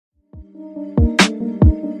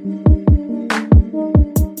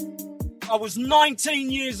I was 19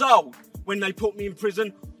 years old when they put me in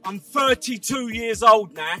prison. I'm 32 years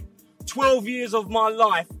old now. 12 years of my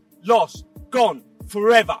life lost, gone,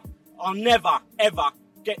 forever. I'll never, ever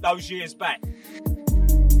get those years back.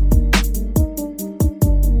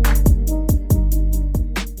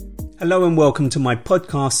 Hello and welcome to my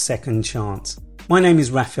podcast Second Chance. My name is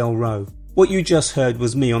Raphael Rowe. What you just heard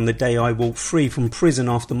was me on the day I walked free from prison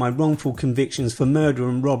after my wrongful convictions for murder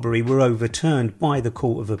and robbery were overturned by the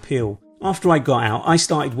Court of Appeal. After I got out, I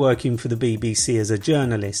started working for the BBC as a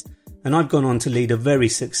journalist, and I've gone on to lead a very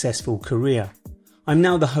successful career. I'm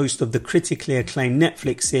now the host of the critically acclaimed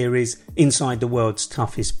Netflix series Inside the World's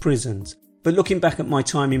Toughest Prisons. But looking back at my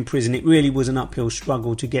time in prison, it really was an uphill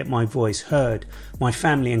struggle to get my voice heard. My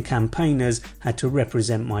family and campaigners had to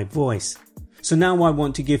represent my voice. So now I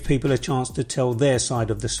want to give people a chance to tell their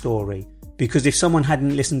side of the story. Because if someone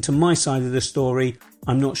hadn't listened to my side of the story,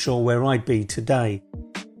 I'm not sure where I'd be today.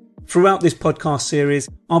 Throughout this podcast series,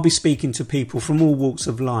 I'll be speaking to people from all walks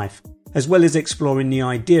of life, as well as exploring the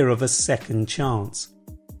idea of a second chance.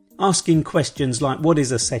 Asking questions like, what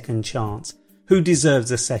is a second chance? Who deserves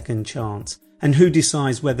a second chance? And who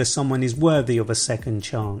decides whether someone is worthy of a second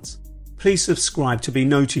chance? Please subscribe to be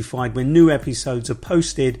notified when new episodes are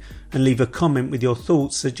posted and leave a comment with your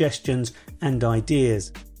thoughts, suggestions and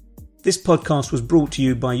ideas. This podcast was brought to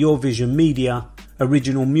you by Your Vision Media,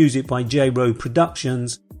 original music by J Rowe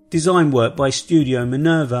Productions, design work by Studio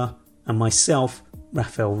Minerva and myself,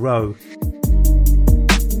 Raphael Rowe.